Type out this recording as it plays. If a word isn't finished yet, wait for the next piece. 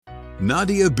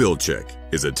Nadia Bilchik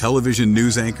is a television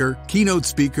news anchor, keynote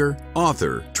speaker,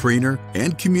 author, trainer,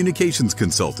 and communications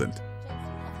consultant.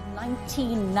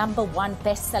 19 #1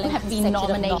 best-selling have been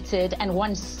nominated and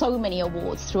won so many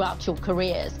awards throughout your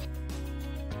careers.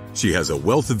 She has a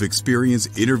wealth of experience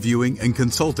interviewing and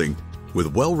consulting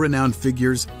with well-renowned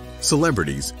figures,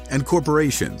 celebrities, and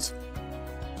corporations.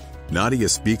 Nadia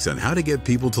speaks on how to get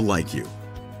people to like you,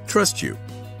 trust you,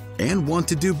 and want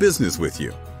to do business with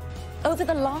you. Over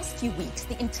the last few weeks,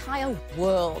 the entire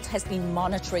world has been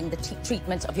monitoring the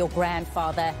treatment of your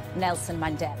grandfather, Nelson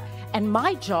Mandela. And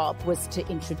my job was to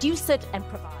introduce it and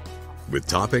provide. With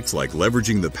topics like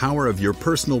leveraging the power of your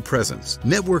personal presence,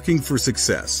 networking for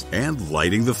success, and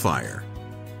lighting the fire.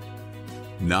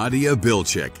 Nadia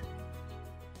Bilchik.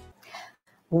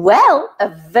 Well, a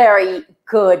very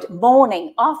good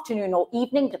morning, afternoon, or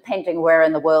evening, depending where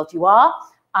in the world you are.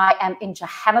 I am in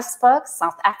Johannesburg,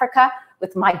 South Africa,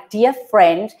 with my dear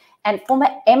friend and former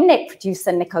Mnet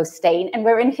producer, Nico Steyn, and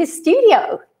we're in his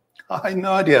studio. Hi,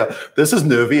 Nadia. This is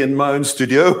Nervy in my own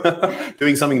studio,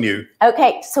 doing something new.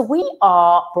 Okay, so we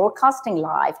are broadcasting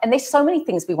live, and there's so many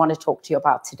things we want to talk to you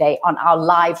about today on our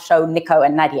live show, Nico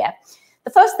and Nadia.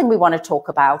 The first thing we want to talk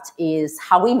about is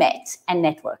how we met and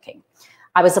networking.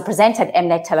 I was a presenter at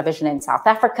Mnet Television in South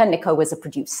Africa. Nico was a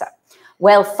producer.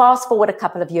 Well, fast forward a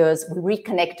couple of years, we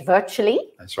reconnect virtually.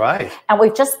 That's right. And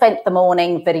we've just spent the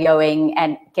morning videoing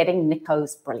and getting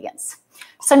Nico's brilliance.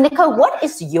 So, Nico, what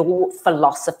is your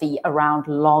philosophy around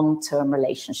long-term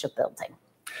relationship building?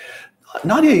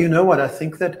 Nadia, you know what? I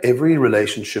think that every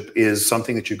relationship is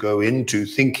something that you go into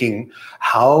thinking,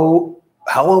 how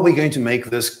are we going to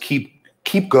make this keep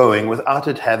going without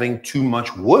it having too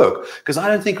much work? Because I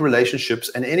don't think relationships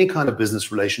and any kind of business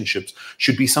relationships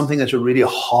should be something that's a really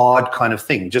hard kind of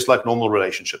thing, just like normal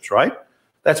relationships, right?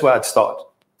 That's where I'd start.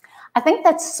 I think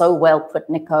that's so well put,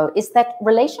 Nico, is that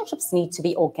relationships need to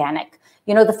be organic.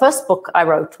 You know, the first book I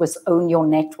wrote was Own Your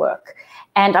Network.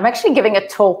 And I'm actually giving a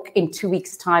talk in 2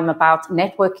 weeks' time about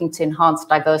networking to enhance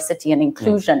diversity and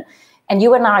inclusion. And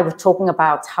you and I were talking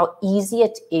about how easy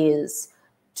it is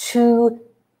to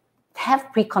have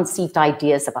preconceived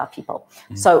ideas about people.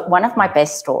 So one of my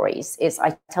best stories is,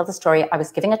 I tell the story, I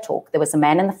was giving a talk. There was a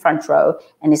man in the front row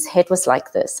and his head was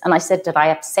like this. And I said, did I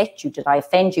upset you? Did I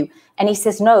offend you? And he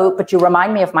says, no, but you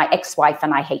remind me of my ex-wife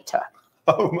and I hate her.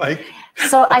 Oh my.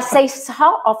 So I say, so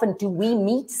how often do we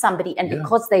meet somebody and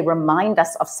because they remind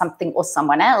us of something or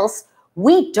someone else,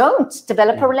 we don't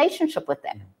develop a relationship with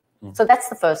them? So that's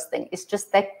the first thing. It's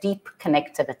just that deep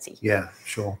connectivity. Yeah,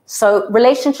 sure. So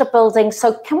relationship building.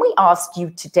 So can we ask you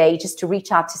today just to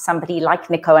reach out to somebody like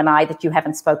Nico and I that you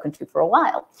haven't spoken to for a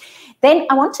while? Then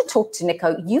I want to talk to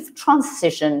Nico. You've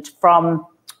transitioned from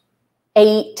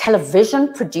a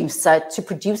television producer to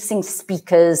producing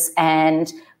speakers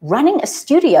and running a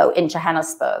studio in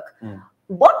Johannesburg.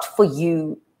 What for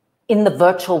you in the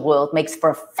virtual world makes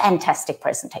for a fantastic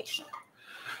presentation?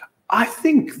 I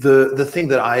think the thing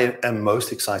that I am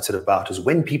most excited about is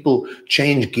when people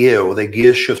change gear or they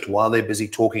gear shift while they're busy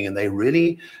talking and they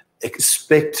really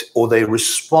expect or they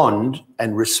respond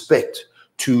and respect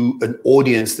to an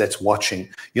audience that's watching.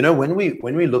 You know, when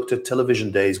we looked at television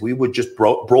days, we would just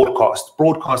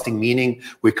broadcasting, meaning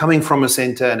we're coming from a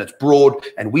center and it's broad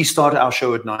and we start our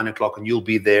show at 9 o'clock and you'll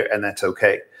be there and that's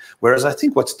okay. Whereas I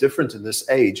think what's different in this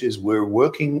age is we're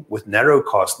working with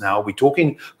narrowcast now. We're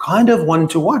talking kind of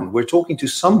one-to-one. We're talking to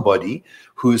somebody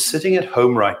who's sitting at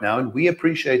home right now, and we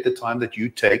appreciate the time that you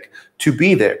take to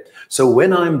be there. So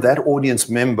when I'm that audience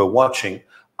member watching,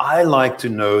 I like to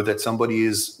know that somebody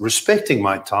is respecting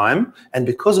my time. And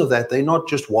because of that, they're not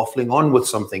just waffling on with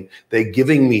something. They're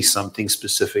giving me something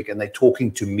specific and they're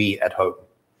talking to me at home.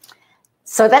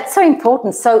 So that's so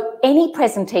important. So any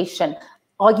presentation,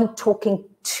 are you talking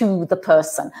to the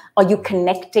person? Are you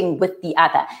connecting with the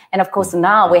other? And of course,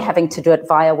 now we're having to do it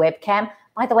via webcam.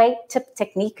 By the way, tip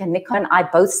technique, and Nico and I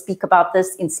both speak about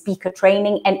this in speaker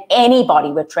training, and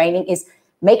anybody we're training is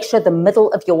make sure the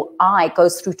middle of your eye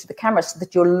goes through to the camera so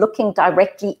that you're looking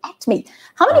directly at me.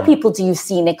 How many people do you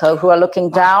see, Nico, who are looking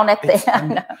down at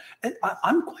the...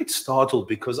 I'm quite startled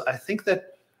because I think that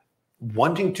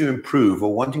wanting to improve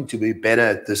or wanting to be better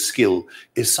at this skill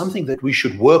is something that we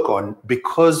should work on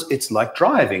because it's like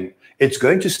driving. It's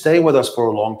going to stay with us for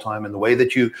a long time. And the way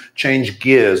that you change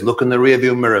gears, look in the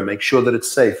rearview mirror, make sure that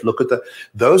it's safe, look at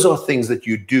those are things that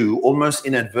you do almost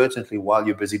inadvertently while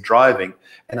you're busy driving.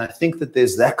 And I think that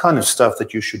there's that kind of stuff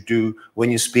that you should do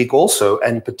when you speak also.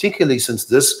 And particularly since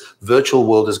this virtual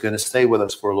world is going to stay with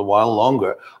us for a while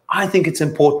longer, I think it's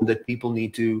important that people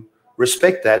need to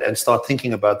respect that and start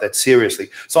thinking about that seriously.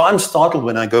 So I'm startled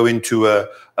when I go into a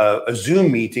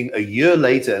Zoom meeting a year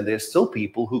later and there's still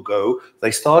people who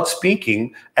they start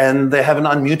speaking and they haven't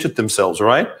unmuted themselves,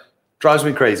 right? Drives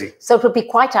me crazy. So it would be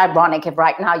quite ironic if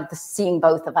right now you're seeing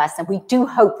both of us, and we do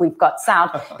hope we've got sound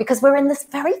because we're in this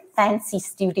very fancy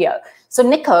studio. So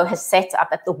Nico has set up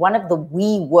at one of the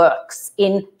WeWorks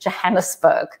in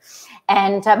Johannesburg.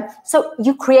 And so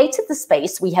you created the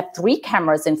space. We have 3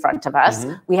 cameras in front of us.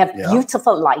 We have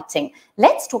beautiful lighting.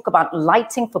 Let's talk about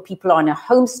lighting for people on a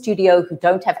home studio who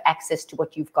don't have access to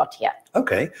what you've got here.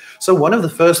 Okay. So one of the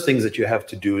first things that you have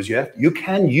to do is you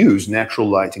can use natural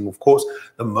lighting. Of course,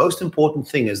 the most important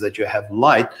thing is that you have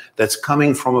light that's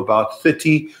coming from about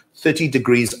 30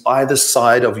 degrees either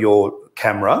side of your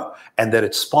camera, and that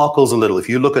it sparkles a little. If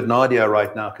you look at Nadia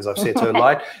right now, because I've set her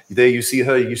light, there you see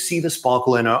her, you see the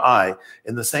sparkle in her eye.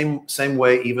 In the same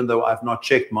way, even though I've not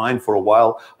checked mine for a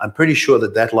while, I'm pretty sure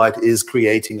that light is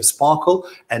creating a sparkle.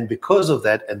 And because of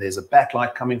that, and there's a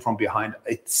backlight coming from behind,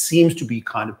 it seems to be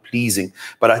kind of pleasing.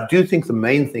 But I do think the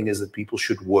main thing is that people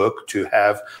should work to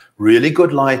have really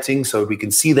good lighting so we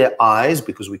can see their eyes,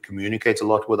 because we communicate a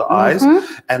lot with the eyes,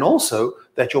 and also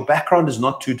that your background is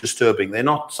not too disturbing. They're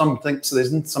not something, so there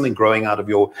isn't something growing out of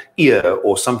your ear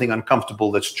or something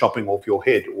uncomfortable that's chopping off your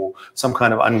head or some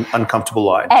kind of uncomfortable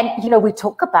line. And, you know, we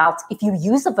talk about if you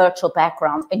use a virtual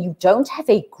background and you don't have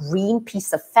a green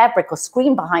piece of fabric or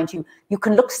screen behind you, you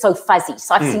can look so fuzzy.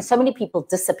 So I've seen so many people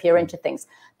disappear into things.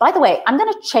 By the way, I'm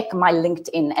going to check my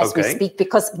LinkedIn as we speak,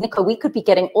 because, Nico, we could be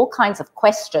getting all kinds of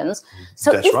questions.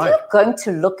 So if you're going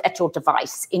to look at your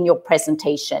device in your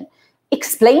presentation,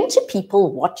 explain to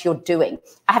people what you're doing.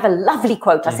 I have a lovely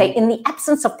quote. I say, in the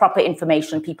absence of proper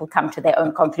information, people come to their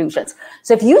own conclusions.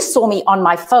 So if you saw me on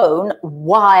my phone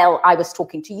while I was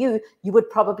talking to you, you would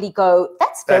probably go,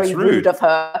 that's very rude of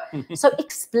her. So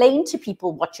explain to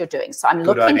people what you're doing. So I'm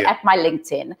looking at my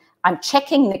LinkedIn. I'm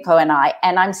checking Nico and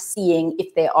I'm seeing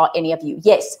if there are any of you.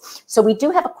 Yes. So we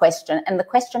do have a question. And the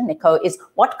question, Nico, is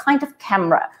what kind of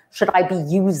camera should I be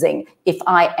using if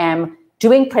I am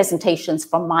doing presentations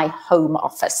from my home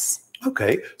office?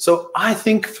 Okay, so I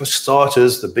think for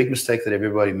starters, the big mistake that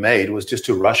everybody made was just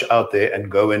to rush out there and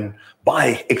go and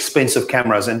buy expensive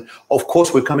cameras. And of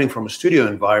course, we're coming from a studio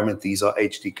environment. These are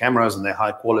HD cameras and they're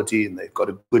high quality and they've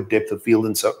got a good depth of field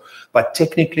and so. But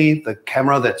technically, the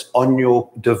camera that's on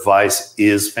your device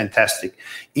is fantastic.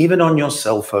 Even on your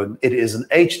cell phone, it is an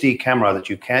HD camera that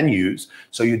you can use.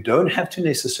 So you don't have to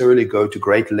necessarily go to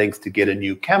great lengths to get a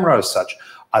new camera as such.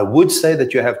 I would say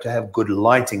that you have to have good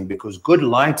lighting, because good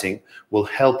lighting will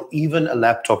help even a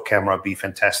laptop camera be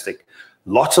fantastic.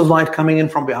 Lots of light coming in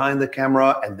from behind the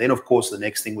camera. And then, of course, the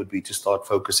next thing would be to start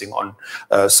focusing on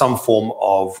some form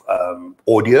of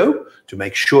audio to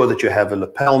make sure that you have a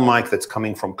lapel mic that's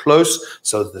coming from close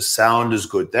so that the sound is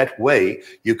good. That way,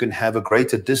 you can have a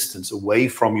greater distance away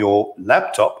from your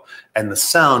laptop and the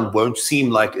sound won't seem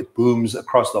like it booms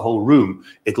across the whole room.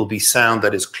 It'll be sound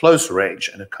that is close range,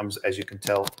 and it comes, as you can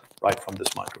tell, right from this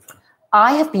microphone.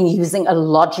 I have been using a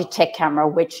Logitech camera,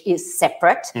 which is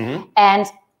separate. And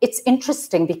it's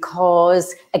interesting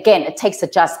because, again, it takes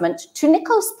adjustment. To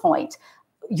Nico's point,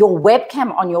 your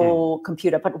webcam on your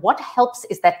computer, but what helps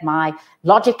is that my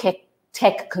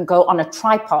Logitech can go on a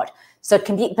tripod. So it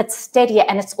can be a bit steadier.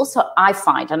 And it's also, I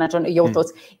find, and I don't know your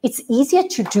thoughts, it's easier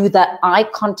to do the eye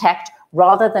contact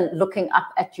rather than looking up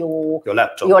at your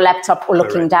laptop or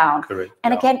looking down.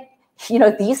 And again, you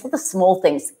know, these are the small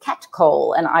things. Kat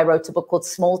Cole and I wrote a book called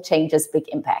Small Changes, Big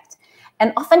Impact.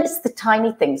 And often it's the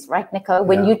tiny things, right, Nico?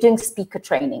 When you're doing speaker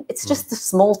training, it's just the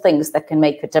small things that can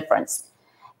make a difference.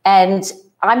 And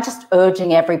I'm just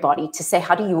urging everybody to say,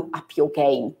 how do you up your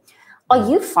game? Are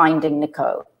you finding,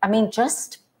 Nico, I mean,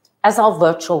 just as our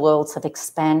virtual worlds have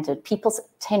expanded, people's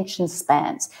attention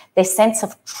spans, their sense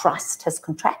of trust has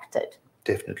contracted?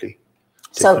 Definitely.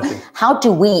 So how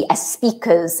do we, as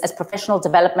speakers, as professional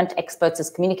development experts, as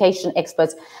communication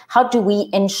experts, how do we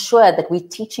ensure that we're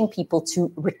teaching people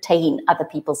to retain other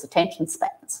people's attention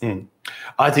spans?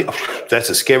 I think that's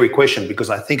a scary question, because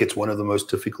I think it's one of the most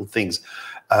difficult things.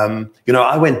 You know,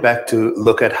 I went back to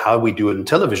look at how we do it in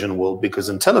television world, because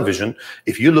in television,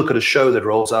 if you look at a show that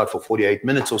rolls out for 48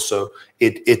 minutes or so,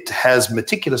 it has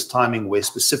meticulous timing where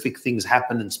specific things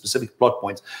happen in specific plot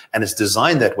points, and it's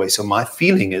designed that way. So my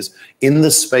feeling is, in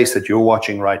the space that you're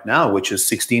watching right now, which is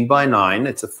 16:9,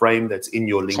 it's a frame that's in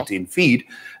your LinkedIn feed.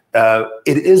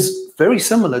 It is very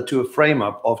similar to a frame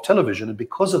up of television. And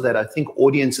because of that, I think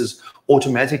audiences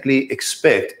automatically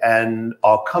expect and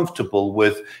are comfortable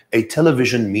with a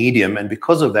television medium. And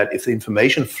because of that, if the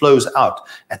information flows out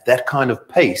at that kind of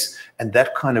pace and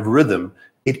that kind of rhythm,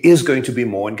 it is going to be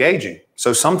more engaging.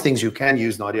 So some things you can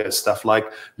use, Nadia, is stuff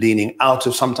like leaning out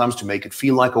of sometimes to make it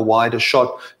feel like a wider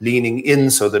shot, leaning in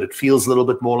so that it feels a little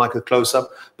bit more like a close-up.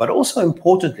 But also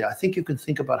importantly, I think you can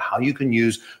think about how you can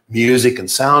use music and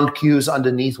sound cues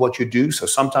underneath what you do. So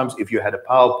sometimes if you had a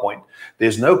PowerPoint,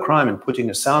 there's no crime in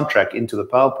putting a soundtrack into the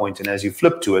PowerPoint, and as you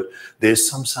flip to it, there's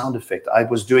some sound effect. I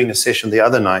was doing a session the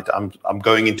other night. I'm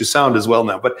going into sound as well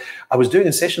now, but I was doing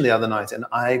a session the other night and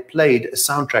I played a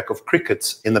soundtrack of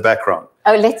crickets in the background.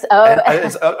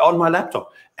 It's on my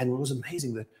laptop. And it was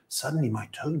amazing that suddenly my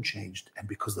tone changed. And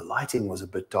because the lighting was a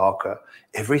bit darker,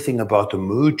 everything about the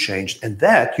mood changed. And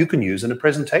that you can use in a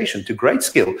presentation to great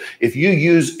skill. If you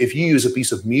use a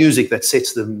piece of music that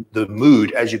sets the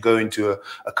mood as you go into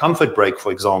a comfort break,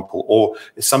 for example, or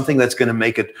something that's going to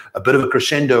make it a bit of a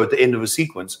crescendo at the end of a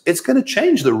sequence, it's going to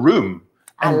change the room.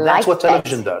 And that's what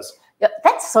television does. Yeah,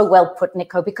 that's so well put,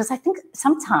 Nico, because I think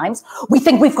sometimes we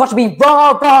think we've got to be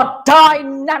raw,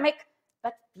 dynamic,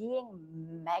 but being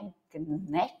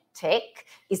magnetic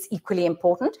is equally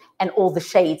important, and all the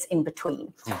shades in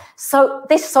between. Yeah. So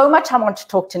there's so much I want to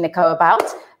talk to Nico about,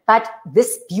 but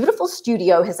this beautiful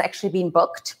studio has actually been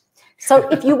booked. So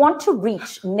if you want to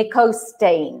reach Nico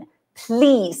Steyn,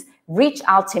 please reach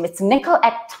out to him. It's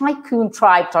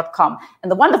nico@tycoontribe.com.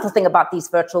 And the wonderful thing about these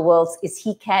virtual worlds is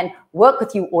he can work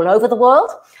with you all over the world.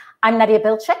 I'm Nadia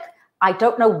Bilcik. I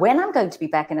don't know when I'm going to be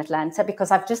back in Atlanta because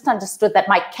I've just understood that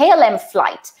my KLM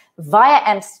flight via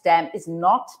Amsterdam is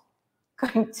not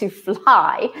going to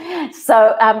fly.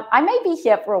 So I may be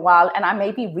here for a while, and I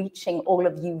may be reaching all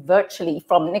of you virtually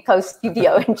from Nico's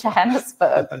studio in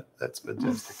Johannesburg. That's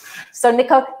fantastic. So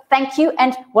Nico, thank you.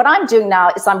 And what I'm doing now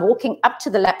is I'm walking up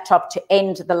to the laptop to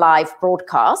end the live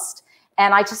broadcast.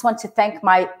 And I just want to thank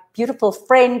my beautiful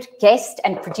friend, guest,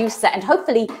 and producer. And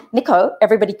hopefully, Nico,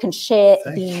 everybody can share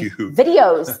the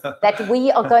videos that we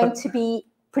are going to be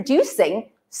producing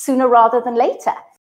sooner rather than later.